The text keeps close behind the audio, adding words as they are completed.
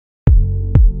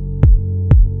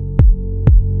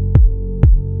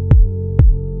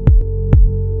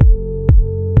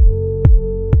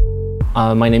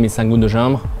My name is Sang-Hoon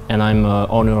Degeimbre and I'm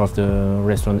owner of the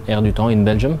restaurant L'Air du Temps in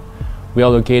Belgium. We are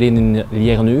located in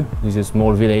Liernu. This is a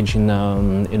small village in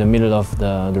the middle of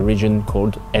the region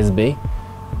called SB.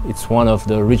 It's one of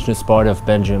the richest part of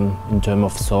Belgium in terms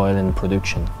of soil and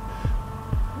production.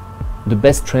 The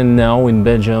best trend now in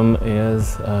Belgium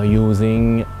is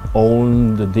using all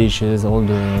the dishes, all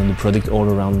the product all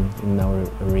around in our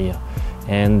area.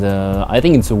 And I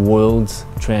think it's a world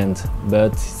trend,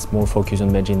 but it's more focused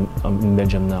on in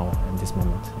Belgium now at this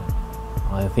moment.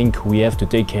 I think we have to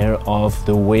take care of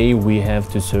the way we have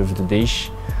to serve the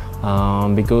dish,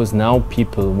 because now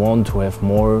people want to have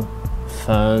more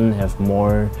fun, have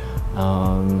more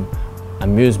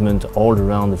amusement all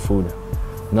around the food,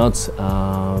 not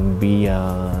be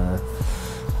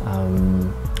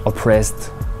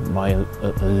oppressed by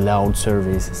a loud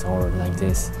service or like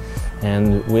this.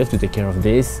 And we have to take care of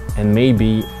this and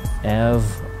maybe have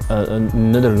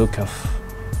another look of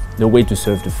the way to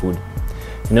serve the food.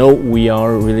 You know, we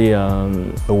are really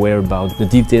aware about the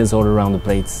details all around the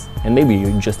plates, and maybe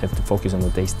you just have to focus on the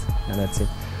taste, and that's it.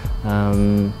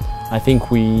 I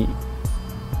think we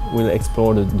will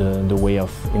explore the way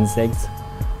of insects,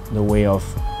 the way of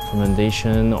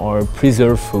fermentation or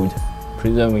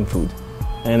preserving food.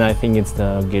 And I think it's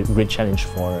the great challenge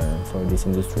for this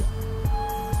industry.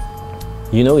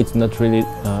 You know, it's not really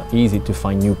easy to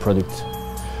find new products,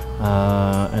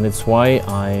 and it's why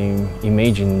I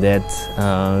imagine that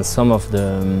some of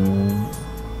the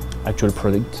actual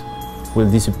products will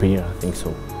disappear. I think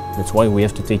so. That's why we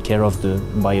have to take care of the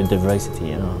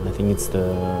biodiversity. I think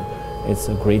it's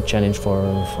a great challenge for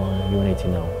humanity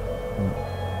now.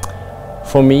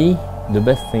 For me, the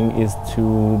best thing is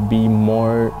to be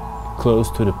more close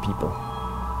to the people.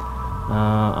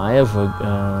 I have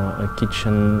a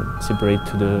kitchen separate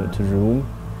to the room,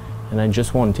 and I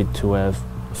just wanted to have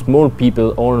small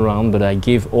people all around, but I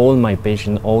give all my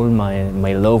passion, all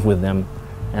my love with them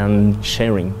and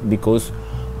sharing, because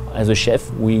as a chef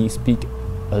we speak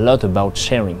a lot about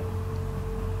sharing,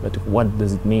 but what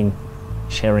does it mean,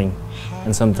 sharing?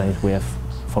 And sometimes we have,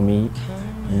 for me,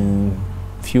 in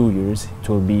few years it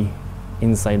will be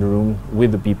inside the room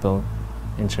with the people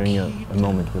and sharing a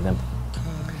moment with them.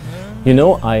 You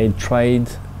know, I tried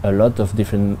a lot of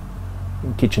different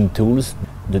kitchen tools,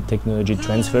 the technology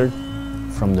transferred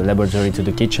from the laboratory to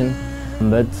the kitchen,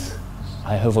 but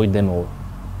I avoid them all.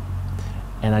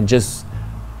 And I just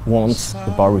want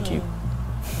the barbecue.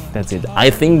 That's it. I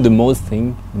think the most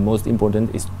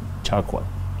important is charcoal.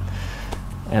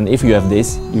 And if you have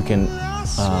this, you can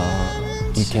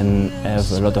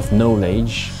have a lot of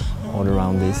knowledge all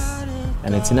around this,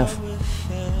 and it's enough.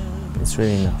 It's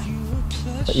really enough.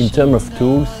 In terms of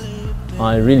tools,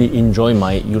 I really enjoy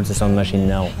my ultrasound machine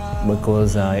now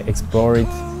because I explore it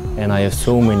and I have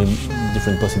so many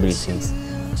different possibilities.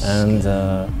 And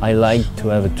I like to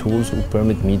have tools who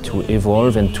permit me to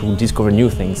evolve and to discover new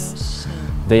things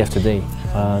day after day.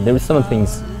 There are some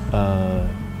things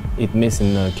it miss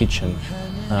in the kitchen.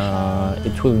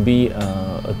 It will be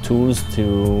tools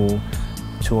to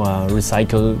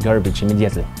recycle garbage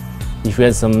immediately. If you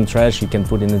have some trash, you can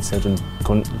put in a certain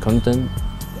content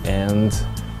and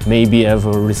maybe have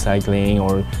a recycling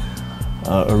or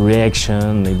a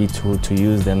reaction, maybe to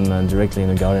use them directly in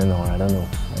the garden, or I don't know,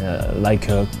 like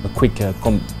a quick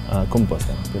compost,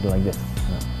 put it like that.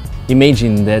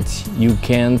 Imagine that you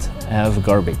can't have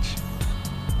garbage.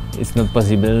 It's not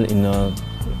possible in an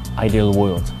ideal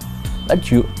world, but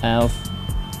you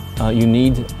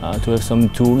need to have some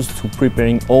tools to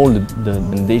preparing all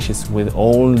the dishes with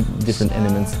all different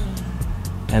elements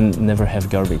and never have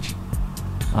garbage.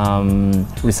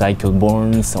 Recycle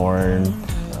boards or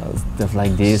stuff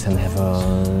like this, and have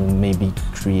maybe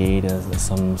create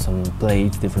some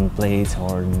plates, different plates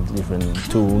or different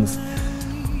tools.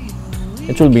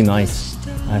 It will be nice,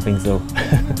 I think so.